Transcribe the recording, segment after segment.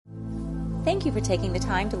Thank you for taking the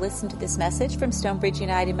time to listen to this message from Stonebridge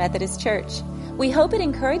United Methodist Church. We hope it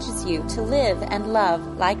encourages you to live and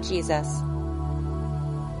love like Jesus.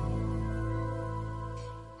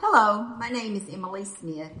 Hello, my name is Emily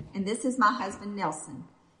Smith, and this is my husband Nelson.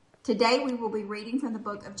 Today we will be reading from the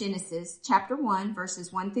book of Genesis, chapter 1,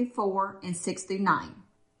 verses 1 through 4 and 6 through 9.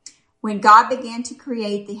 When God began to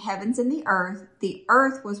create the heavens and the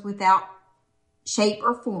earth was without shape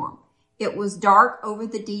or form. It was dark over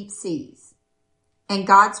the deep seas, and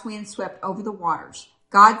God's wind swept over the waters.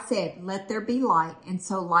 God said, "Let there be light," and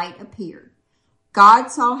so light appeared. God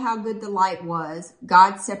saw how good the light was.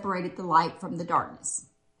 God separated the light from the darkness.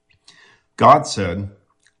 God said,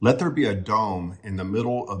 "Let there be a dome in the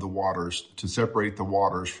middle of the waters to separate the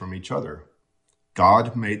waters from each other."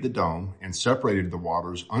 God made the dome and separated the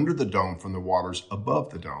waters under the dome from the waters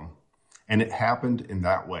above the dome, and it happened in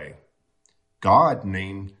that way. God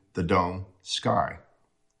named the dome Sky.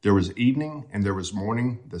 There was evening and there was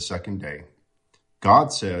morning the second day.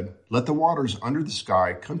 God said, "Let the waters under the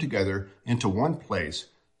sky come together into one place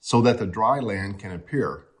so that the dry land can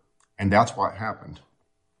appear." And that's what happened.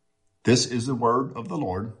 This is the word of the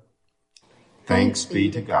Lord. Thanks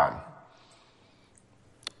be to God.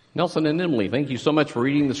 Nelson and Emily, thank you so much for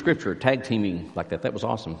reading the scripture, tag teaming like that. That was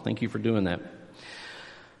awesome. Thank you for doing that.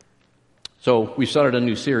 So we started a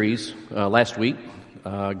new series last week,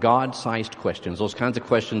 God-sized questions, those kinds of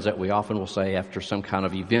questions that we often will say after some kind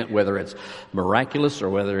of event, whether it's miraculous or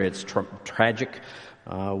whether it's tragic.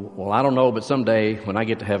 Well, I don't know, but someday when I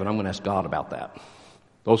get to heaven, I'm going to ask God about that.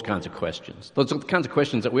 Those kinds of questions. Those are the kinds of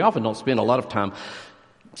questions that we often don't spend a lot of time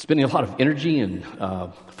spending a lot of energy and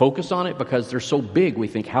focus on it because they're so big. We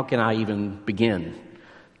think, how can I even begin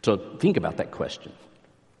to think about that question?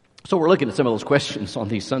 So we're looking at some of those questions on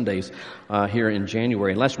these Sundays here in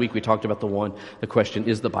January. And last week we talked about the question,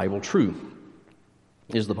 is the Bible true?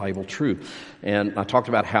 Is the Bible true? And I talked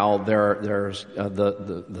about how there's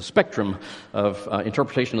the spectrum of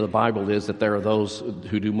interpretation of the Bible is that there are those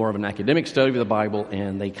who do more of an academic study of the Bible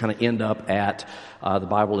and they kind of end up at the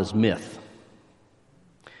Bible is myth.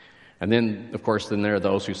 And then, of course, there are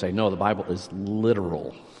those who say, no, the Bible is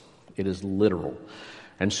literal. It is literal.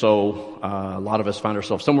 And so a lot of us find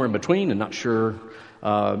ourselves somewhere in between and not sure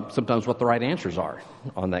sometimes what the right answers are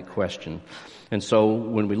on that question. And so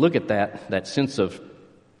when we look at that sense of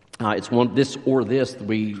it's one this or this,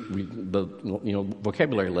 the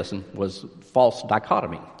vocabulary lesson was false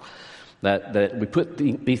dichotomy. That we put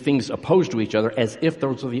these things opposed to each other as if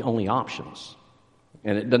those are the only options.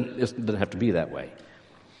 And it doesn't have to be that way.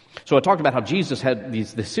 So I talked about how Jesus had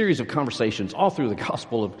this series of conversations all through the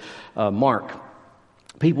Gospel of Mark.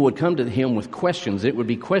 People would come to him with questions. It would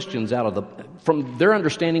be questions from their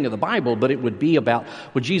understanding of the Bible, but it would be about,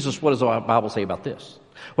 well, Jesus, what does the Bible say about this?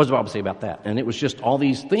 What does the Bible say about that? And it was just all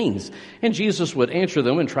these things. And Jesus would answer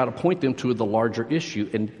them and try to point them to the larger issue.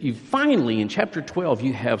 And you finally, in chapter 12,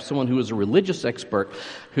 you have someone who is a religious expert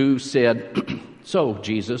who said, so,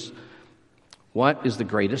 Jesus, what is the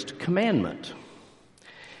greatest commandment?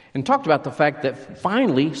 And talked about the fact that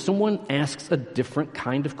finally someone asks a different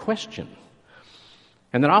kind of question.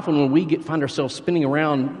 And that often when we find ourselves spinning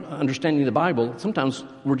around understanding the Bible, sometimes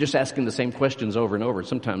we're just asking the same questions over and over.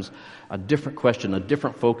 Sometimes a different question, a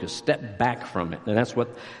different focus, step back from it. And that's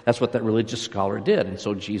what that religious scholar did. And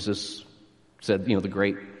so Jesus said, the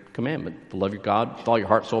great commandment, to love your God with all your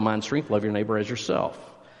heart, soul, mind, strength, love your neighbor as yourself.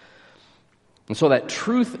 And so that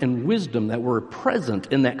truth and wisdom that were present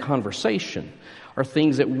in that conversation are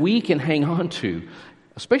things that we can hang on to,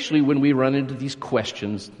 especially when we run into these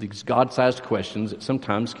questions, these God-sized questions that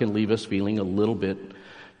sometimes can leave us feeling a little bit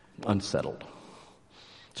unsettled.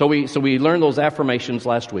 So we learned those affirmations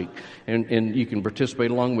last week, and you can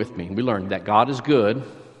participate along with me. We learned that God is good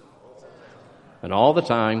and all the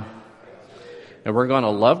time, and we're going to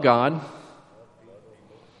love God,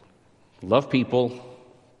 love people.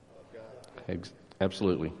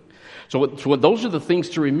 Absolutely. So those are the things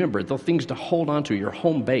to remember, the things to hold on to, your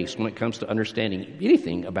home base when it comes to understanding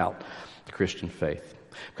anything about the Christian faith.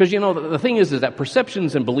 Because, the thing is that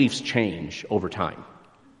perceptions and beliefs change over time.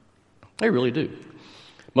 They really do.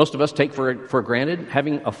 Most of us take for granted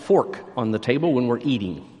having a fork on the table when we're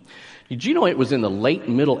eating. Did you know it was in the late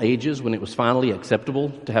Middle Ages when it was finally acceptable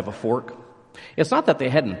to have a fork? It's not that they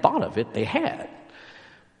hadn't thought of it, they had.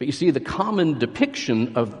 But you see, the common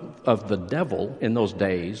depiction of the devil in those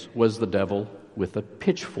days was the devil with a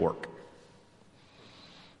pitchfork.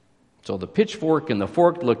 So the pitchfork and the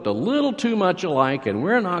fork looked a little too much alike, and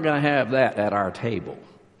we're not going to have that at our table.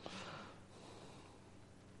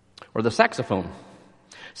 Or the saxophone.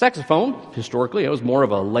 Saxophone, historically, it was more of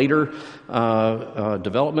a later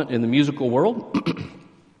development in the musical world.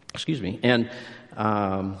 Excuse me. And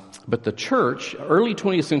but the church, early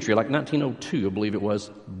 20th century, like 1902, I believe it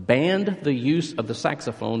was, banned the use of the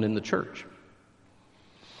saxophone in the church.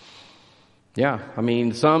 Yeah, I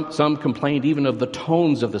mean, some complained even of the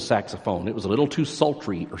tones of the saxophone. It was a little too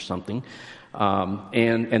sultry or something.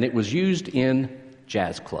 And it was used in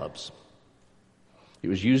jazz clubs. It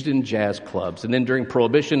was used in jazz clubs. And then during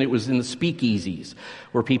Prohibition, it was in the speakeasies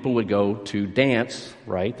where people would go to dance,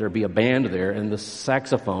 right? There'd be a band there, and the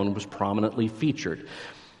saxophone was prominently featured.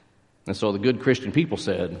 And so the good Christian people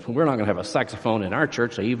said, we're not going to have a saxophone in our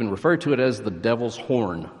church. They even referred to it as the devil's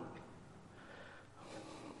horn.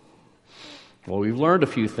 Well, we've learned a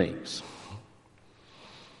few things.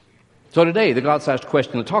 So today, the God-sized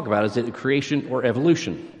question to talk about is it creation or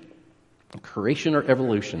evolution? Creation or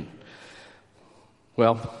evolution?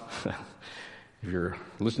 Well, if you're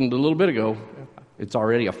listening to a little bit ago, it's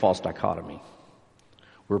already a false dichotomy.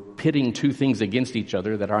 We're pitting two things against each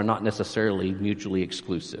other that are not necessarily mutually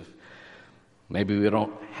exclusive. Maybe we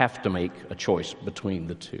don't have to make a choice between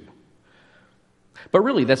the two. But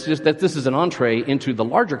really, that's just that this is an entree into the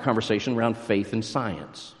larger conversation around faith and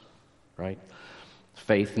science, right?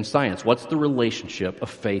 Faith and science. What's the relationship of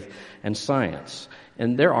faith and science?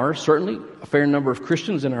 And there are certainly a fair number of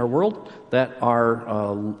Christians in our world that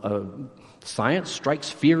are science strikes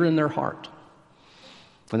fear in their heart.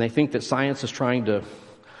 And they think that science is trying to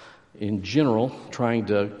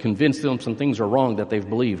convince them some things are wrong that they've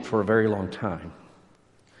believed for a very long time.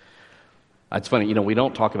 It's funny, we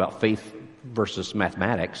don't talk about faith versus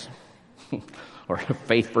mathematics or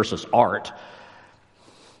faith versus art,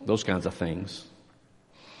 those kinds of things.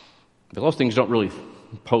 But those things don't really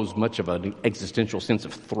pose much of an existential sense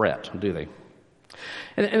of threat, do they?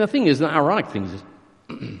 And the thing is, the ironic thing is,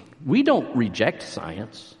 we don't reject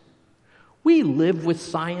science. We live with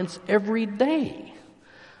science every day.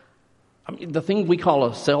 I mean, the thing we call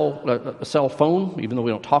a cell phone, even though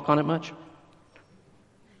we don't talk on it much,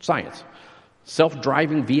 science.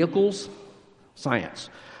 Self-driving vehicles, science.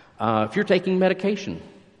 If you're taking medication,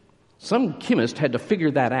 some chemist had to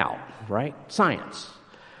figure that out, right? Science.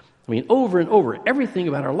 I mean, over and over, everything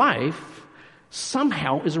about our life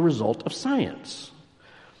somehow is a result of science.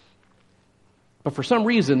 But for some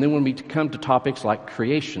reason, then when we come to topics like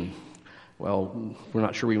creation, well, we're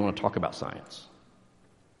not sure we want to talk about science.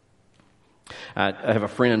 I have a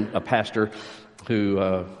friend, a pastor,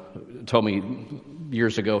 who told me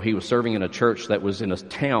years ago he was serving in a church that was in a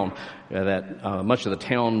town that much of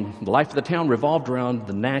the life of the town revolved around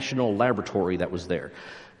the national laboratory that was there.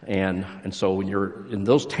 And so when you're in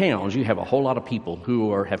those towns, you have a whole lot of people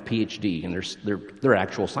who have PhD, and they're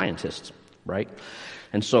actual scientists, right?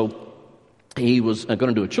 And so he was going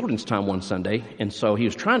to do a children's time one Sunday, and so he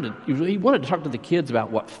wanted to talk to the kids about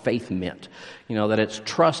what faith meant, that it's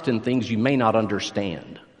trust in things you may not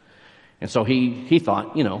understand. And so he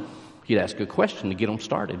thought, he'd ask a question to get them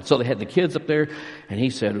started. So they had the kids up there, and he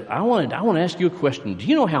said, I want to ask you a question. Do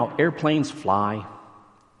you know how airplanes fly?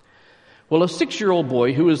 Well, a 6-year-old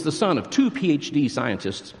boy who is the son of 2 PhD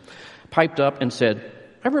scientists piped up and said,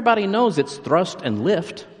 everybody knows it's thrust and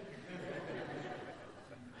lift.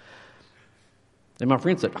 And my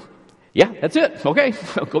friend said, yeah, that's it. Okay,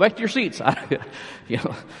 go back to your seats.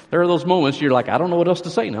 There are those moments you're like, I don't know what else to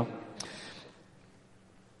say now.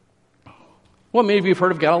 Well, many of you have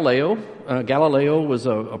heard of Galileo. Galileo was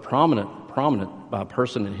a prominent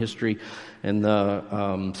person in history in the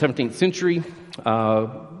 17th century.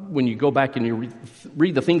 When you go back and you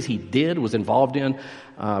read the things he did, was involved in,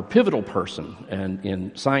 pivotal person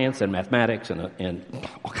in science and mathematics and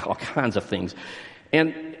all kinds of things.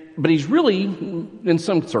 But he's really, in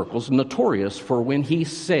some circles, notorious for when he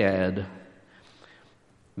said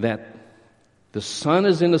that the sun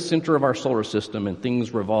is in the center of our solar system and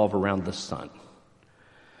things revolve around the sun.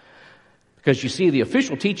 Because you see, the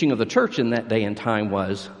official teaching of the church in that day and time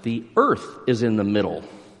was the earth is in the middle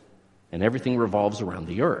and everything revolves around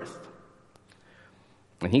the earth.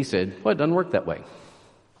 And he said, well, it doesn't work that way.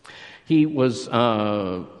 He was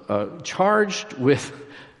charged with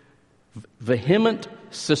vehement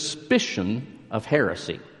suspicion of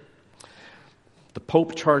heresy. The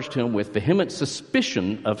Pope charged him with vehement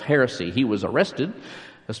suspicion of heresy. He was arrested,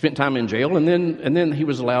 spent time in jail, and then he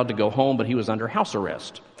was allowed to go home, but he was under house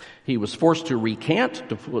arrest. He was forced to recant,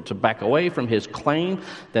 to back away from his claim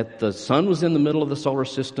that the sun was in the middle of the solar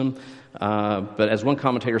system. But as one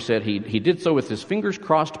commentator said, he did so with his fingers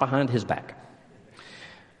crossed behind his back.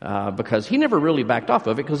 Because he never really backed off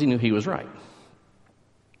of it because he knew he was right.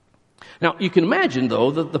 Now, you can imagine,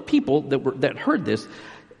 though, that the people that heard this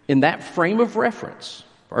in that frame of reference,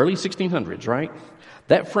 early 1600s, right?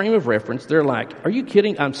 That frame of reference, they're like, are you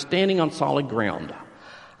kidding? I'm standing on solid ground.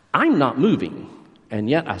 I'm not moving, and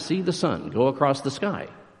yet I see the sun go across the sky.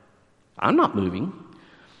 I'm not moving.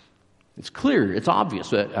 It's clear, it's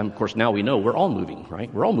obvious. And of course, now we know we're all moving,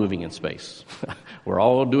 right? We're all moving in space. We're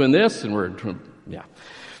all doing this, and yeah.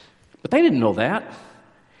 But they didn't know that.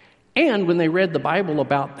 And when they read the Bible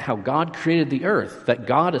about how God created the earth, that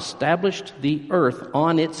God established the earth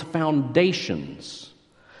on its foundations.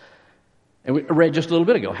 And we read just a little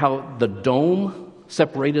bit ago how the dome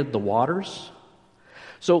separated the waters.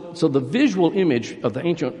 So the visual image of the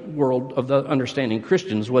ancient world of the understanding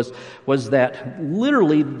Christians was that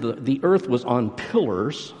literally the earth was on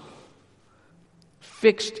pillars,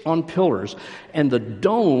 fixed on pillars, and the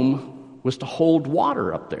dome was to hold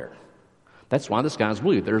water up there. That's why the sky's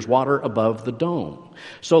blue. There's water above the dome.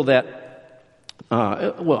 So that,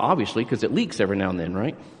 obviously, because it leaks every now and then,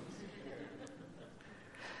 right?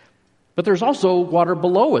 But there's also water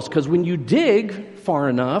below us, because when you dig far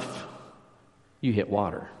enough, you hit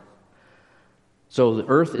water. So the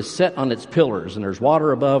earth is set on its pillars, and there's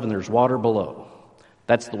water above and there's water below.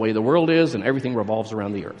 That's the way the world is, and everything revolves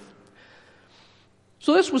around the earth.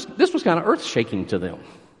 So this was kind of earth-shaking to them.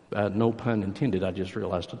 No pun intended, I just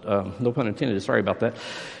realized. No pun intended, sorry about that.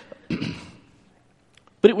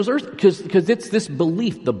 But it was earth, because it's this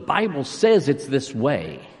belief. The Bible says it's this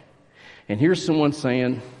way. And here's someone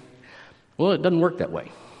saying, well, it doesn't work that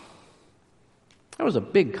way. That was a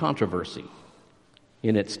big controversy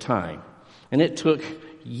in its time. And it took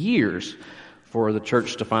years for the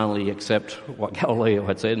church to finally accept what Galileo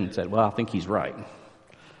had said and said, well, I think he's right. It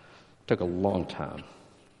took a long time.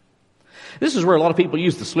 This is where a lot of people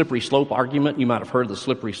use the slippery slope argument. You might have heard the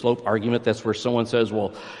slippery slope argument. That's where someone says,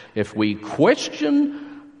 well, if we question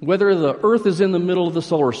whether the earth is in the middle of the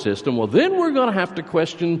solar system, well, then we're going to have to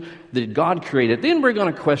question that God created. Then we're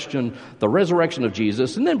going to question the resurrection of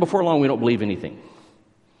Jesus. And then before long, we don't believe anything.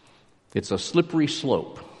 It's a slippery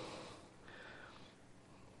slope.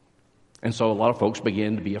 And so a lot of folks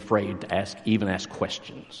begin to be afraid to even ask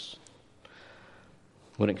questions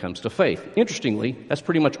when it comes to faith. Interestingly, that's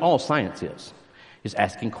pretty much all science is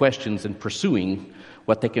asking questions and pursuing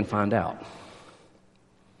what they can find out.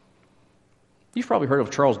 You've probably heard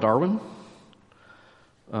of Charles Darwin.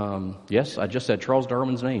 Yes, I just said Charles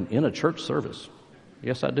Darwin's name in a church service.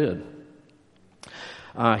 Yes, I did.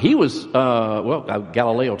 He was,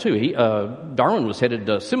 Galileo too. Darwin was headed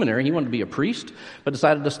to seminary. He wanted to be a priest, but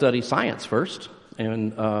decided to study science first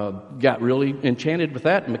and got really enchanted with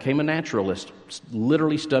that and became a naturalist,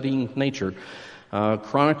 literally studying nature,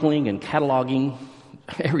 chronicling and cataloging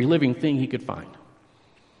every living thing he could find.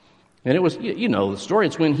 And it was, the story.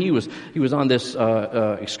 It's when he was on this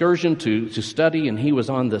excursion to study, and he was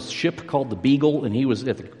on this ship called the Beagle, and he was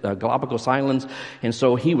at the Galapagos Islands, and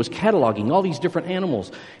so he was cataloging all these different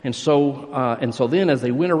animals. And so then as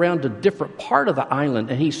they went around to different part of the island,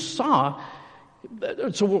 and he saw,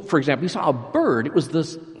 for example, he saw a bird. It was the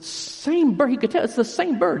same bird. He could tell it's the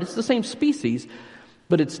same bird. It's the same species,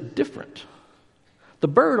 but it's different. The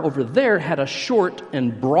bird over there had a short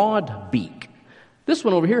and broad beak. This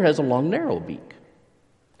one over here has a long, narrow beak.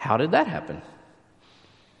 How did that happen?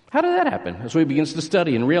 So he begins to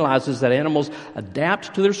study and realizes that animals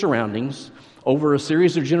adapt to their surroundings over a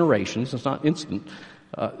series of generations. It's not instant.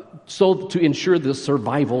 So to ensure the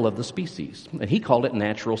survival of the species. And he called it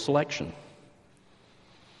natural selection.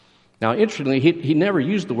 Now, interestingly, he never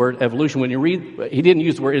used the word evolution. When you read, he didn't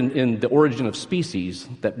use the word in The Origin of Species,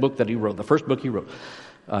 that book that he wrote, the first book he wrote,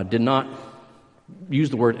 did not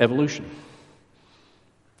use the word evolution.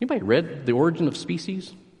 Anybody read The Origin of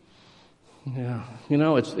Species? Yeah.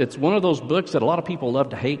 It's one of those books that a lot of people love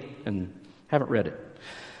to hate and haven't read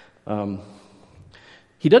it.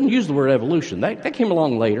 He doesn't use the word evolution. That came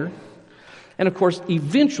along later. And of course,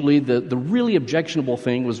 eventually the really objectionable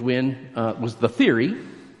thing was was the theory,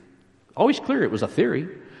 always clear it was a theory,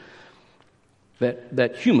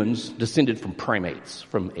 that humans descended from primates,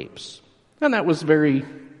 from apes. And that was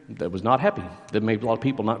not happy. That made a lot of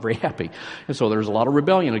people not very happy. And so there's a lot of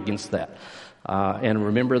rebellion against that. And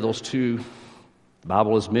remember those two, the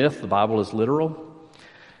Bible is myth, the Bible is literal.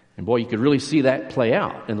 And boy, you could really see that play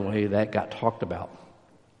out in the way that got talked about.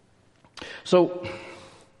 So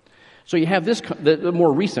you have the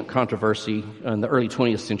more recent controversy in the early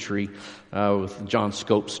 20th century with John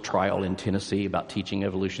Scopes' trial in Tennessee about teaching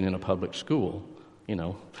evolution in a public school.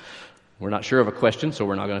 We're not sure of a question, so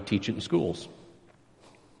we're not going to teach it in schools.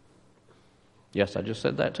 Yes, I just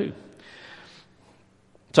said that too.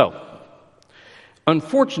 So,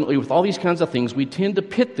 unfortunately, with all these kinds of things, we tend to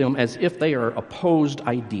pit them as if they are opposed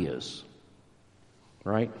ideas.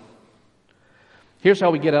 Right? Here's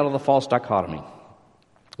how we get out of the false dichotomy.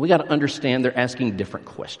 We got to understand they're asking different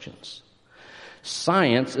questions.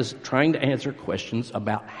 Science is trying to answer questions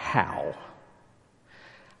about how.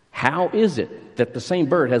 How is it that the same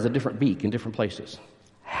bird has a different beak in different places?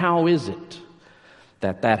 How is it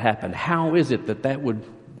that happened? How is it that would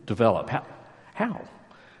develop? How?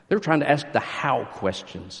 They're trying to ask the how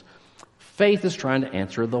questions. Faith is trying to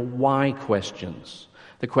answer the why questions,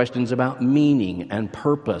 the questions about meaning and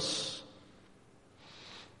purpose.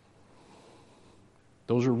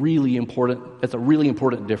 Those are really important. That's a really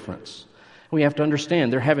important difference. We have to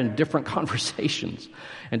understand they're having different conversations,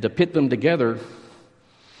 and to pit them together. Have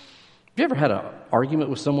you ever had an argument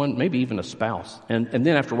with someone, maybe even a spouse, and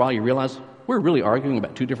then after a while you realize we're really arguing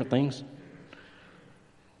about two different things?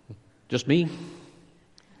 Just me?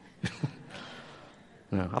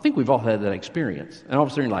 No, I think we've all had that experience. And all of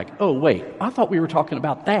a sudden you're like, oh, wait, I thought we were talking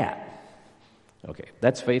about that. Okay,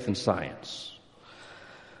 that's faith and science.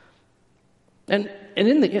 And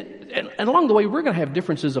along the way, we're going to have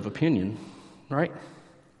differences of opinion, right?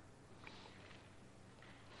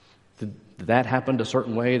 Did that happen a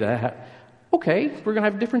certain way? Okay, we're going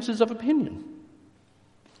to have differences of opinion.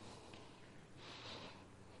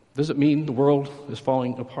 Does it mean the world is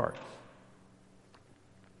falling apart?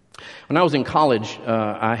 When I was in college,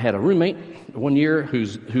 I had a roommate one year who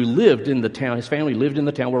lived in the town. His family lived in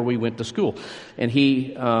the town where we went to school, and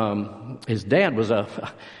his dad was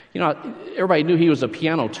everybody knew he was a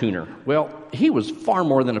piano tuner. Well, he was far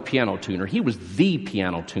more than a piano tuner. He was the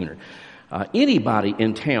piano tuner. Anybody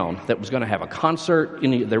in town that was going to have a concert,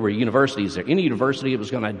 there were universities there. Any university that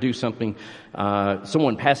was going to do something,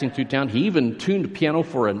 someone passing through town, he even tuned a piano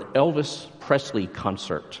for an Elvis Presley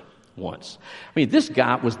concert once. I mean, this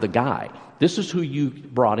guy was the guy. This is who you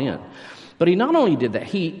brought in. But he not only did that,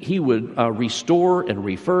 he would restore and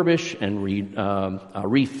refurbish and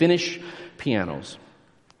refinish pianos.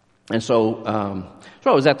 And so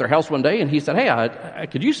I was at their house one day, and he said, hey, I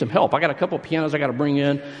could use some help. I got a couple of pianos I got to bring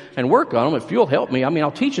in and work on them. If you'll help me, I'll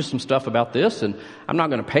teach you some stuff about this, and I'm not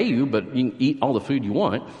going to pay you, but you can eat all the food you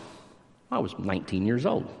want. I was 19 years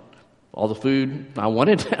old. All the food I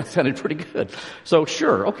wanted sounded pretty good. So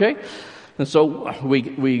sure, okay. And so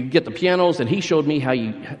we get the pianos, and he showed me how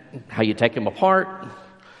you take them apart.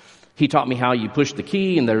 He taught me how you push the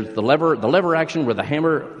key, and there's the lever action where the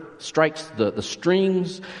hammer strikes the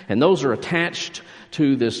strings, and those are attached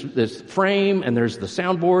to this frame, and there's the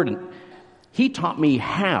soundboard. And he taught me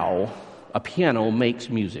how a piano makes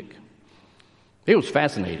music. It was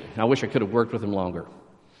fascinating. I wish I could have worked with him longer.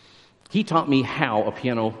 He taught me how a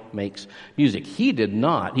piano makes music. He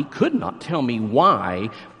could not tell me why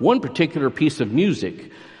one particular piece of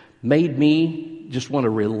music made me just want to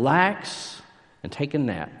relax and take a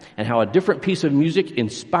nap, and how a different piece of music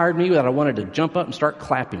inspired me that I wanted to jump up and start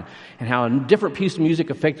clapping, and how a different piece of music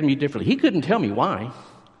affected me differently. He couldn't tell me why.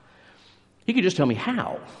 He could just tell me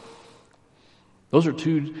how. Those are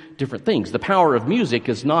two different things. The power of music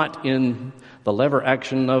is not in the lever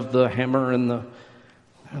action of the hammer and the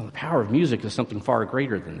power of music is something far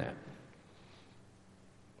greater than that.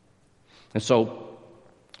 And so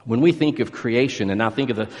when we think of creation, and I think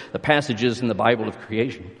of the passages in the Bible of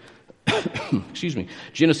creation, excuse me,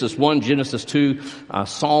 Genesis 1, Genesis 2,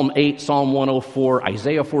 Psalm 8, Psalm 104,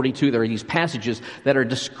 Isaiah 42, there are these passages that are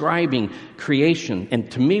describing creation. And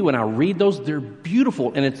to me, when I read those, they're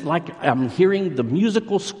beautiful. And it's like I'm hearing the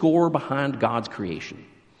musical score behind God's creation.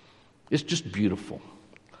 It's just beautiful.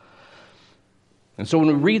 And so when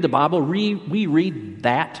we read the Bible, we read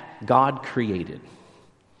that God created.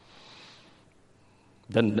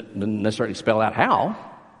 Doesn't necessarily spell out how.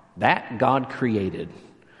 That God created.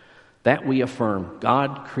 That we affirm.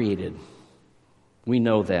 God created. We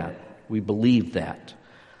know that. We believe that.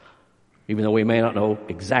 Even though we may not know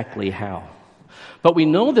exactly how. But we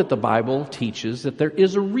know that the Bible teaches that there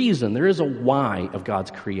is a reason, there is a why of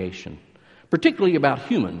God's creation. Particularly about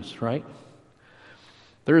humans, right?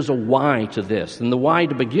 There is a why to this. And the why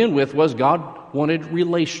to begin with was God wanted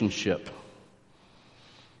relationship.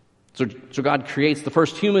 So God creates the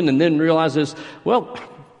first human and then realizes, well,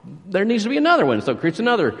 there needs to be another one. So creates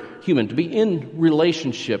another human to be in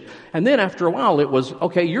relationship. And then after a while it was,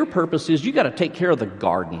 okay, your purpose is you got to take care of the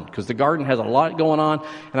garden because the garden has a lot going on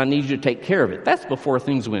and I need you to take care of it. That's before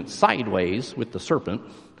things went sideways with the serpent.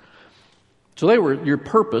 So your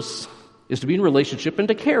purpose is to be in relationship and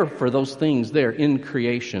to care for those things there in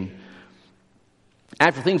creation.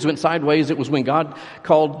 After things went sideways, it was when God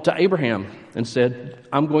called to Abraham and said,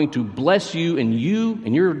 I'm going to bless you and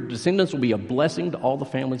your descendants will be a blessing to all the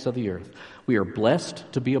families of the earth. We are blessed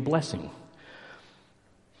to be a blessing.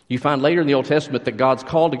 You find later in the Old Testament that God's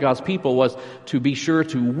call to God's people was to be sure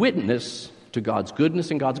to witness to God's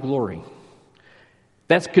goodness and God's glory.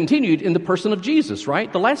 That's continued in the person of Jesus,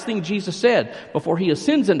 right? The last thing Jesus said before he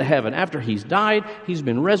ascends into heaven, after he's died, he's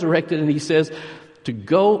been resurrected, and he says to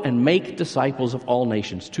go and make disciples of all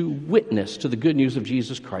nations, to witness to the good news of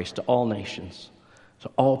Jesus Christ to all nations,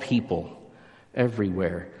 to all people,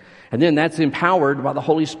 everywhere. And then that's empowered by the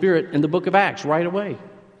Holy Spirit in the book of Acts right away.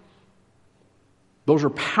 Those are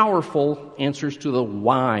powerful answers to the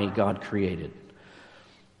why God created.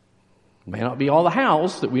 It may not be all the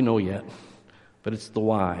hows that we know yet, but it's the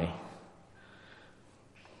why.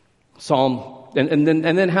 And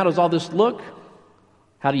then how does all this look?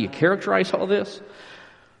 How do you characterize all this?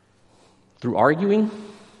 Through arguing,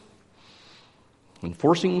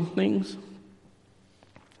 enforcing things.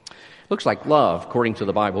 Looks like love, according to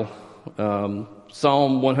the Bible.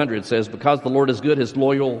 Psalm 100 says, because the Lord is good, his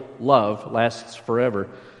loyal love lasts forever.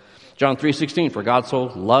 John 3:16, for God so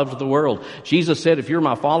loved the world. Jesus said, if you're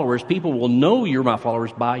my followers, people will know you're my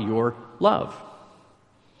followers by your love.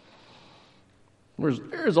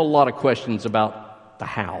 There's a lot of questions about the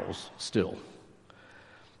hows still,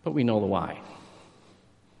 but we know the why.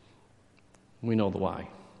 We know the why.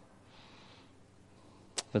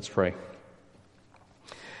 Let's pray.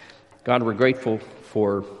 God, we're grateful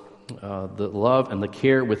for the love and the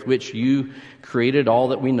care with which you created all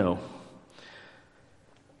that we know.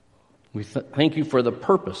 We thank you for the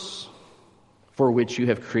purpose for which you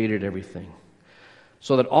have created everything,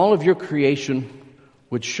 so that all of your creation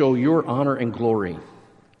would show your honor and glory,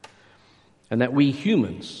 and that we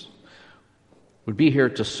humans would be here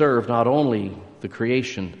to serve not only the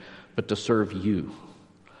creation, but to serve you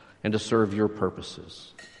and to serve your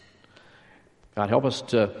purposes. God, help us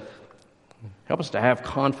to have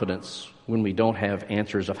confidence when we don't have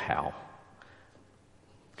answers of how,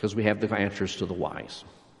 because we have the answers to the whys.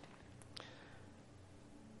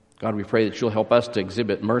 God, we pray that you'll help us to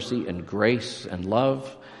exhibit mercy and grace and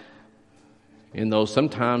love in those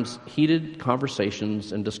sometimes heated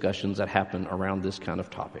conversations and discussions that happen around this kind of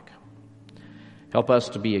topic. Help us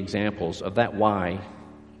to be examples of that why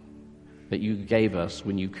that you gave us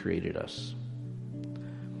when you created us.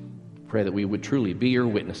 Pray that we would truly be your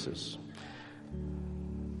witnesses.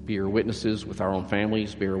 Be your witnesses with our own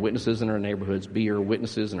families, be your witnesses in our neighborhoods, be your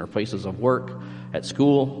witnesses in our places of work, at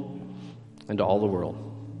school, and to all the world.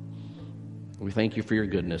 We thank you for your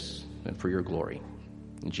goodness and for your glory.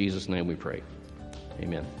 In Jesus' name we pray.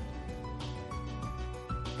 Amen.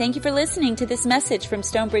 Thank you for listening to this message from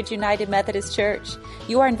Stonebridge United Methodist Church.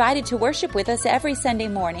 You are invited to worship with us every Sunday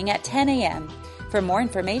morning at 10 a.m. For more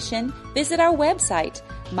information, visit our website,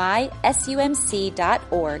 mysumc.org.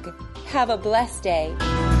 Have a blessed day.